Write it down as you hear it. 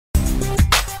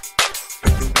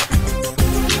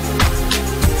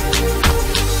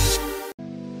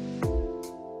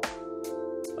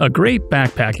A great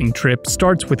backpacking trip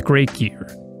starts with great gear.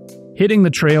 Hitting the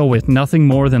trail with nothing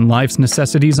more than life's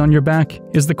necessities on your back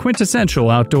is the quintessential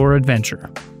outdoor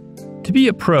adventure. To be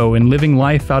a pro in living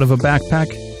life out of a backpack,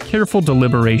 careful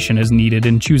deliberation is needed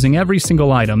in choosing every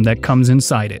single item that comes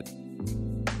inside it.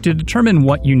 To determine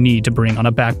what you need to bring on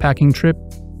a backpacking trip,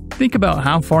 think about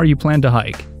how far you plan to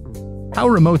hike, how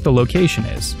remote the location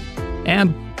is,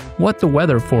 and what the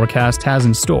weather forecast has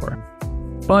in store.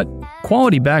 But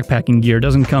quality backpacking gear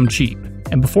doesn't come cheap,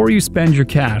 and before you spend your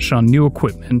cash on new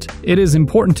equipment, it is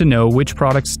important to know which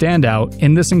products stand out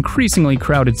in this increasingly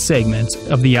crowded segment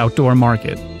of the outdoor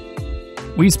market.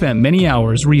 We spent many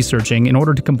hours researching in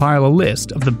order to compile a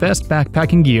list of the best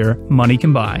backpacking gear money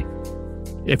can buy.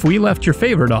 If we left your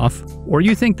favorite off, or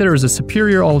you think there is a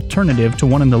superior alternative to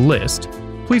one in the list,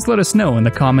 please let us know in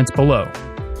the comments below.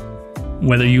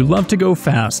 Whether you love to go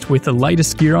fast with the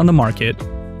lightest gear on the market,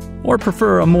 or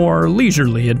prefer a more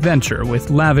leisurely adventure with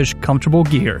lavish, comfortable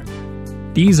gear,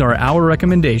 these are our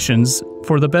recommendations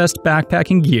for the best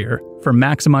backpacking gear for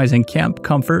maximizing camp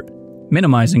comfort,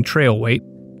 minimizing trail weight,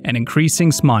 and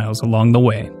increasing smiles along the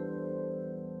way.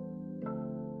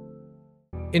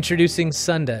 Introducing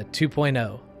Sunda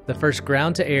 2.0, the first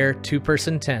ground-to-air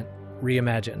two-person tent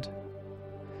reimagined.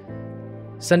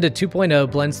 Sunda 2.0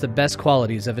 blends the best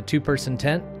qualities of a two-person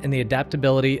tent and the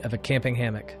adaptability of a camping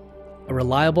hammock. A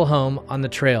reliable home on the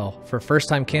trail for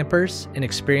first-time campers and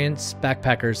experienced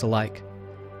backpackers alike.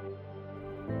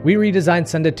 We redesigned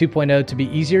Sunda 2.0 to be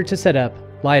easier to set up,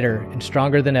 lighter, and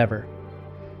stronger than ever.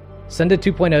 Sunda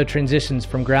 2.0 transitions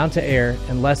from ground to air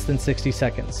in less than 60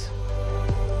 seconds.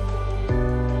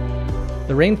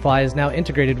 The Rainfly is now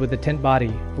integrated with the tent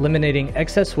body, eliminating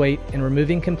excess weight and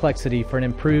removing complexity for an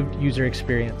improved user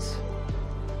experience.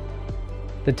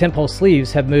 The tent pole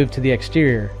sleeves have moved to the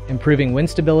exterior, improving wind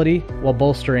stability while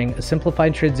bolstering a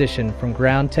simplified transition from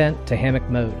ground tent to hammock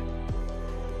mode.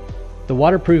 The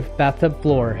waterproof bathtub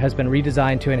floor has been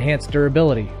redesigned to enhance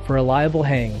durability for a reliable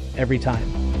hang every time.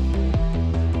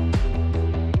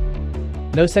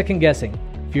 No second guessing,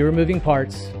 fewer moving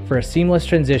parts for a seamless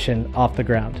transition off the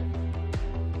ground.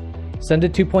 Sunda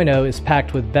 2.0 is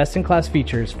packed with best-in-class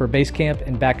features for base camp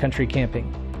and backcountry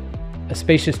camping. A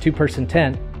spacious two-person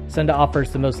tent, Sunda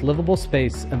offers the most livable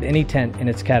space of any tent in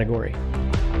its category.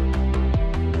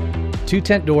 Two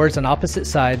tent doors on opposite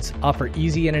sides offer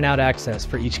easy in and out access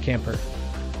for each camper.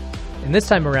 And this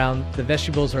time around, the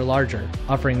vestibules are larger,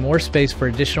 offering more space for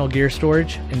additional gear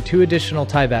storage and 2 additional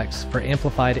tiebacks for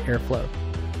amplified airflow.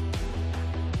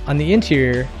 On the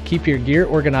interior, keep your gear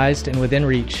organized and within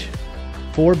reach.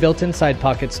 4 built-in side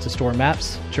pockets to store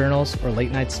maps, journals, or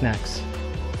late-night snacks.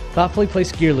 Thoughtfully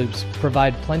placed gear loops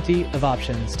provide plenty of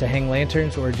options to hang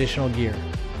lanterns or additional gear.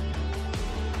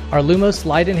 Our Lumos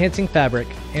light-enhancing fabric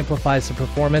amplifies the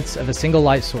performance of a single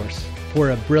light source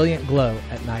for a brilliant glow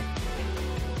at night.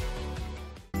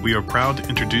 We are proud to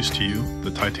introduce to you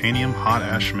the Titanium Hot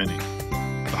Ash Mini.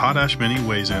 The Hot Ash Mini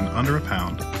weighs in under a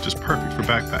pound, which is perfect for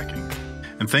backpacking.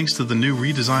 And thanks to the new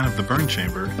redesign of the burn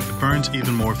chamber, it burns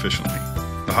even more efficiently.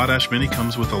 The Hot Ash Mini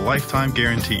comes with a lifetime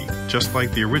guarantee, just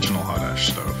like the original Hot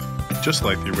Ash stove. Just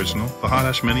like the original, the Hot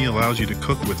Ash Mini allows you to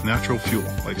cook with natural fuel,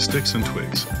 like sticks and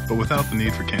twigs, but without the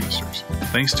need for canisters.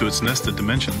 Thanks to its nested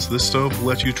dimensions, this stove will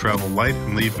let you travel light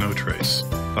and leave no trace.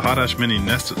 The Hot Ash Mini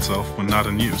nests itself when not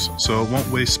in use, so it won't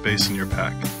waste space in your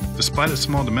pack. Despite its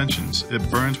small dimensions, it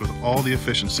burns with all the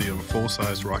efficiency of a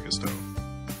full-sized rocket stove.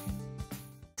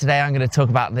 Today I'm going to talk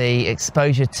about the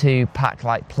Exposure 2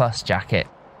 Paclite Plus jacket.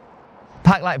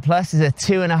 Paclite Plus is a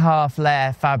 2.5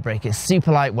 layer fabric. It's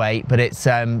super lightweight, but it's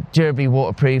durably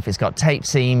waterproof. It's got tape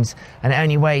seams and it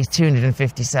only weighs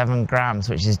 257 grams,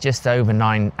 which is just over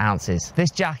 9 ounces.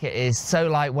 This jacket is so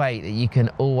lightweight that you can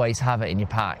always have it in your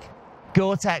pack.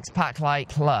 Gore-TEX Paclite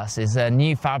Plus is a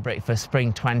new fabric for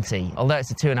Spring 20. Although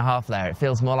it's a 2.5 layer, it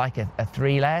feels more like a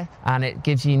 3 layer, and it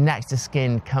gives you next to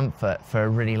skin comfort for a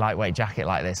really lightweight jacket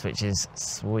like this, which is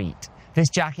sweet. This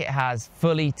jacket has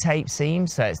fully taped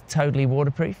seams, so it's totally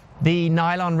waterproof. The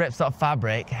nylon ripstop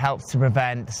fabric helps to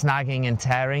prevent snagging and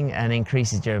tearing and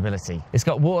increases durability. It's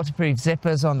got waterproof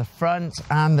zippers on the front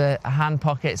and the hand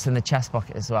pockets and the chest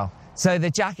pocket as well. So the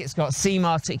jacket's got seam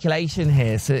articulation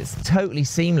here, so it's totally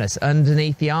seamless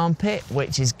underneath the armpit,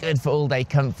 which is good for all-day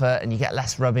comfort, and you get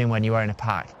less rubbing when you're wearing a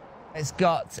pack. It's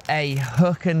got a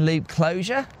hook and loop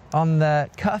closure on the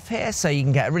cuff here, so you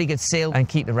can get a really good seal and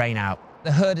keep the rain out.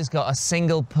 The hood has got a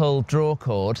single pull draw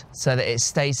cord so that it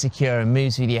stays secure and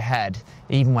moves with your head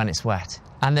even when it's wet.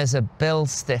 And there's a bill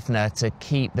stiffener to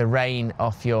keep the rain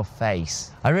off your face.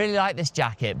 I really like this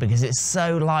jacket because it's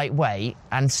so lightweight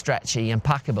and stretchy and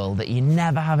packable that you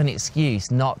never have an excuse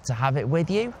not to have it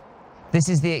with you. This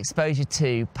is the Exposure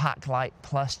 2 Paclite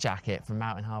Plus jacket from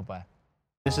Mountain Hardwear.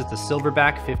 This is the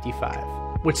Silverback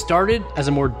 55. What started as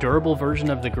a more durable version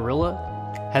of the Gorilla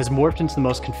has morphed into the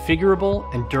most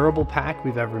configurable and durable pack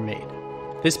we've ever made.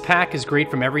 This pack is great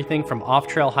from everything from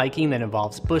off-trail hiking that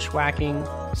involves bushwhacking,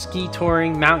 ski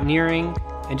touring, mountaineering,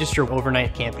 and just your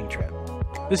overnight camping trip.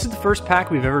 This is the first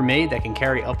pack we've ever made that can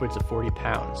carry upwards of 40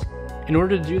 pounds. In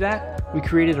order to do that, we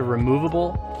created a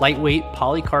removable, lightweight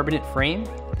polycarbonate frame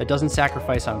that doesn't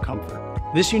sacrifice on comfort.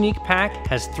 This unique pack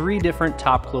has 3 different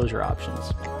top closure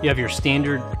options. You have your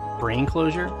standard brain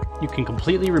closure. You can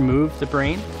completely remove the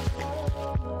brain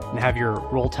and have your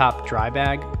roll top dry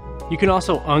bag. You can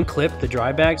also unclip the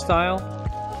dry bag style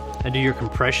and do your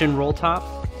compression roll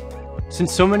top.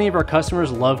 Since so many of our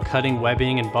customers love cutting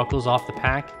webbing and buckles off the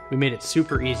pack, we made it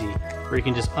super easy where you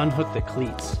can just unhook the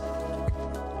cleats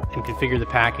and configure the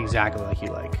pack exactly like you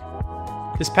like.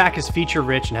 This pack is feature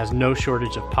rich and has no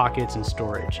shortage of pockets and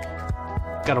storage.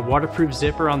 Got a waterproof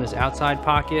zipper on this outside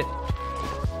pocket,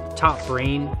 top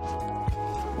brain,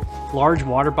 large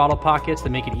water bottle pockets that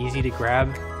make it easy to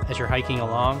grab as you're hiking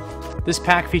along. This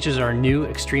pack features our new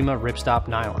Extrema ripstop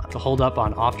nylon to hold up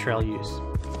on off-trail use.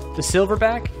 The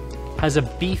Silverback has a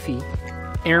beefy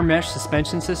air mesh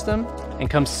suspension system and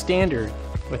comes standard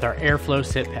with our airflow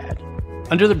sit pad.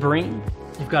 Under the brain,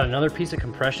 you've got another piece of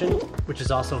compression, which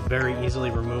is also very easily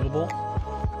removable.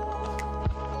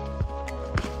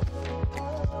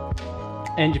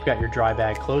 And you've got your dry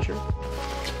bag closure.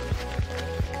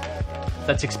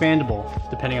 That's expandable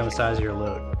depending on the size of your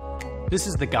load. This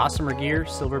is the Gossamer Gear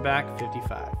Silverback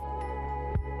 55.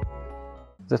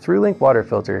 The ThruLink water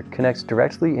filter connects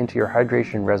directly into your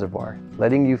hydration reservoir,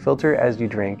 letting you filter as you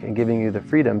drink and giving you the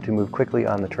freedom to move quickly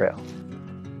on the trail.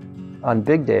 On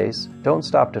big days, don't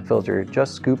stop to filter,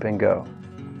 just scoop and go.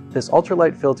 This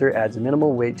ultralight filter adds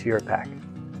minimal weight to your pack.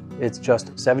 It's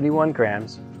just 71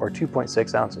 grams or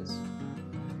 2.6 ounces.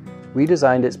 We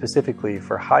designed it specifically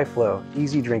for high flow,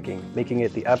 easy drinking, making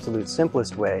it the absolute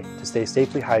simplest way to stay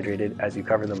safely hydrated as you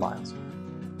cover the miles.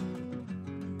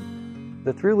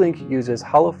 The ThruLink uses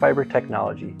hollow fiber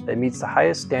technology that meets the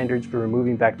highest standards for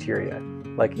removing bacteria,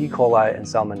 like E. coli and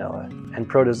Salmonella, and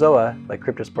protozoa, like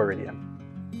Cryptosporidium.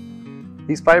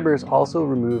 These fibers also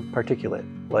remove particulate,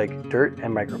 like dirt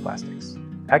and microplastics.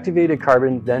 Activated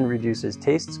carbon then reduces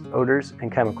tastes, odors,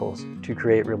 and chemicals to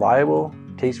create reliable,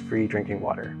 taste-free drinking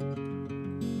water.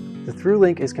 The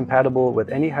ThruLink is compatible with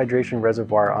any hydration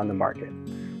reservoir on the market.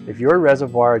 If your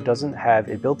reservoir doesn't have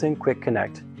a built-in quick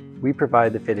connect, we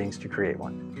provide the fittings to create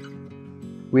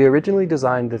one. We originally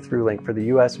designed the ThruLink for the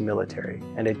US military,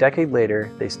 and a decade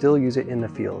later, they still use it in the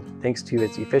field thanks to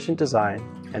its efficient design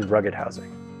and rugged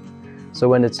housing. So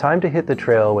when it's time to hit the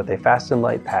trail with a fast and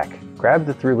light pack, grab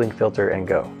the ThruLink filter and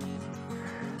go.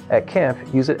 At camp,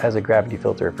 use it as a gravity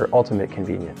filter for ultimate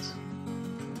convenience.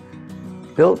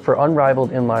 Built for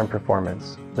unrivaled inline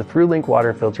performance, the ThruLink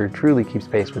water filter truly keeps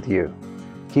pace with you,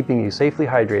 keeping you safely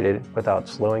hydrated without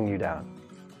slowing you down.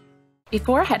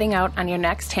 Before heading out on your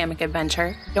next hammock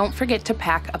adventure, don't forget to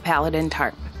pack a Paladin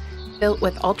tarp. Built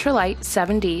with ultralight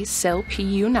 7D Sil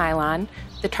PU nylon,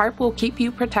 the tarp will keep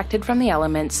you protected from the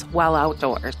elements while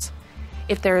outdoors.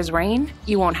 If there is rain,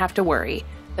 you won't have to worry.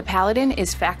 The Paladin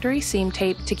is factory seam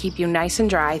tape to keep you nice and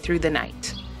dry through the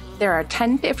night. There are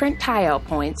 10 different tie-out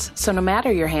points, so no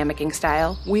matter your hammocking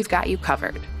style, we've got you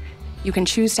covered. You can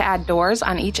choose to add doors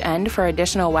on each end for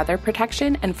additional weather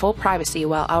protection and full privacy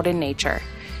while out in nature.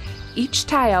 Each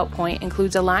tie-out point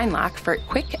includes a line lock for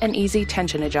quick and easy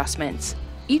tension adjustments.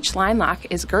 Each line lock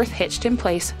is girth hitched in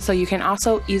place so you can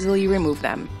also easily remove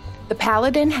them. The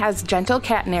Paladin has gentle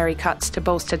catenary cuts to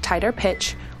boast a tighter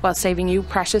pitch while saving you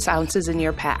precious ounces in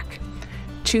your pack.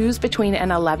 Choose between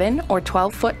an 11 or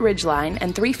 12-foot ridgeline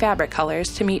and 3 fabric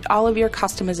colors to meet all of your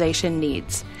customization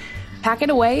needs. Pack it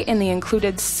away in the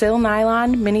included Sil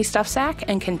nylon mini stuff sack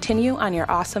and continue on your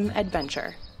awesome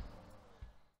adventure.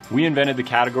 We invented the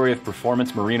category of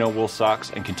performance merino wool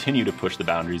socks and continue to push the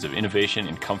boundaries of innovation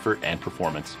in comfort and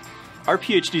performance. Our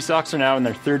PhD socks are now in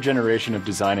their 3rd generation of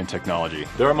design and technology.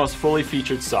 They're our most fully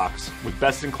featured socks, with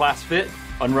best-in-class fit,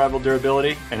 unrivaled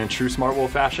durability, and in true Smartwool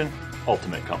fashion,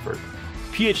 ultimate comfort.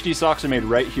 PhD socks are made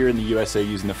right here in the USA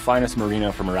using the finest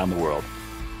merino from around the world.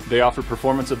 They offer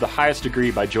performance of the highest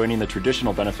degree by joining the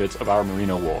traditional benefits of our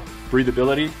merino wool: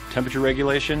 breathability, temperature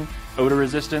regulation, odor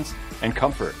resistance, and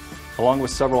comfort, along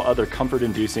with several other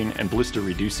comfort-inducing and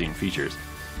blister-reducing features.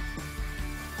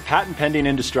 Patent-pending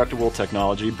indestructible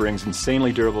technology brings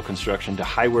insanely durable construction to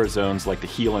high-wear zones like the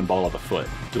heel and ball of the foot,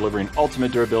 delivering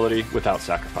ultimate durability without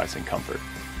sacrificing comfort.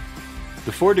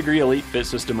 The 4-degree Elite fit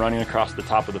system running across the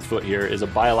top of the foot here is a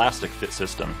bioelastic fit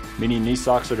system, meaning these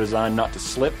socks are designed not to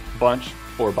slip, bunch,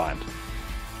 or bind.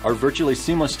 Our virtually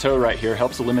seamless toe right here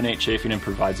helps eliminate chafing and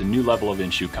provides a new level of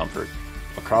in-shoe comfort.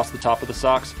 Across the top of the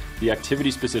socks, the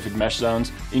activity-specific mesh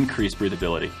zones increase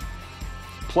breathability.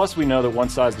 Plus, we know that one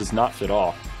size does not fit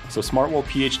all, so Smartwool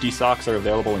PhD socks are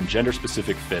available in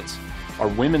gender-specific fits. Our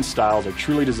women's styles are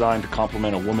truly designed to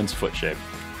complement a woman's foot shape.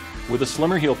 With a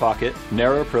slimmer heel pocket,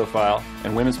 narrower profile,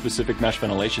 and women's-specific mesh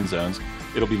ventilation zones,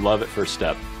 it'll be love at first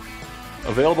step.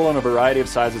 Available in a variety of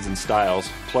sizes and styles,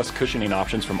 plus cushioning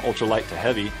options from ultralight to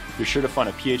heavy, you're sure to find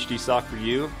a PhD sock for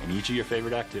you in each of your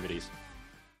favorite activities.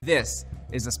 This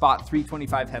is the Spot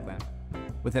 325 headlamp.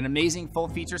 With an amazing full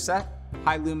feature set,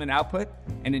 high lumen output,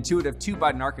 and intuitive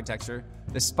 2-button architecture,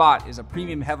 the Spot is a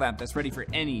premium headlamp that's ready for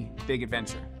any big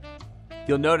adventure.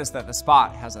 You'll notice that the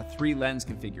Spot has a 3-lens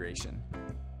configuration,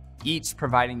 each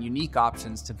providing unique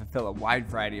options to fulfill a wide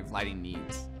variety of lighting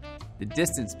needs. The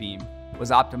distance beam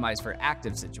was optimized for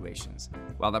active situations,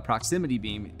 while the proximity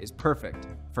beam is perfect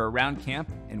for around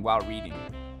camp and while reading.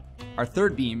 Our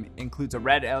third beam includes a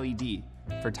red LED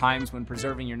for times when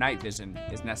preserving your night vision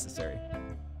is necessary.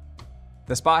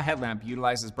 The Spot headlamp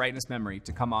utilizes brightness memory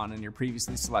to come on in your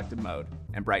previously selected mode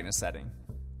and brightness setting.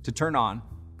 To turn on,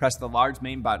 press the large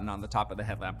main button on the top of the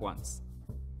headlamp once.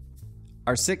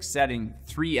 Our 6-setting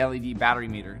 3 LED battery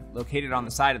meter located on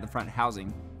the side of the front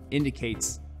housing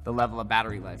indicates the level of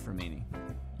battery life remaining.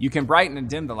 You can brighten and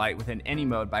dim the light within any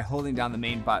mode by holding down the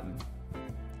main button.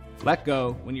 Let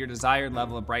go when your desired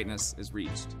level of brightness is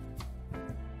reached.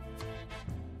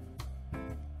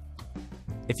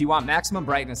 If you want maximum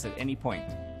brightness at any point,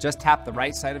 just tap the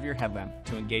right side of your headlamp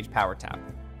to engage Power Tap.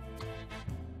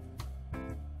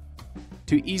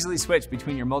 To easily switch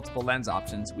between your multiple lens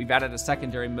options, we've added a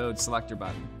secondary mode selector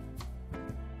button.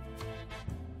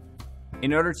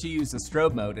 In order to use the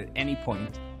strobe mode at any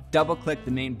point, double-click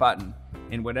the main button,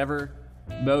 and whatever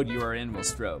mode you are in will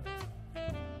strobe.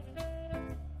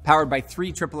 Powered by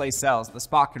 3 AAA cells, the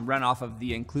Spot can run off of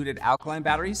the included alkaline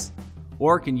batteries,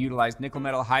 or can utilize nickel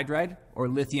metal hydride or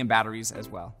lithium batteries as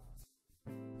well.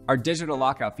 Our digital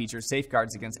lockout feature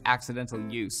safeguards against accidental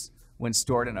use when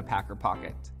stored in a pack or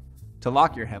pocket. To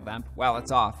lock your headlamp while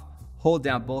it's off, hold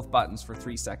down both buttons for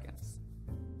 3 seconds.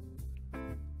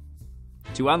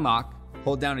 To unlock,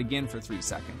 hold down again for 3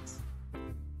 seconds.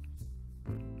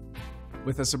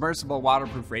 With a submersible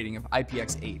waterproof rating of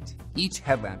IPX8, each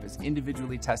headlamp is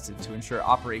individually tested to ensure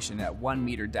operation at 1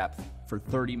 meter depth for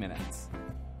 30 minutes.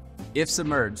 If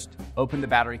submerged, open the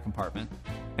battery compartment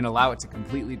and allow it to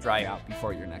completely dry out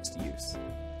before your next use.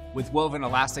 With woven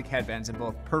elastic headbands in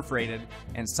both perforated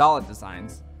and solid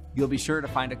designs, you'll be sure to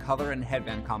find a color and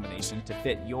headband combination to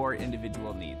fit your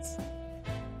individual needs.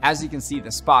 As you can see,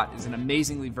 the Spot is an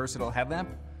amazingly versatile headlamp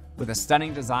with a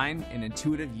stunning design and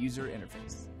intuitive user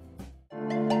interface.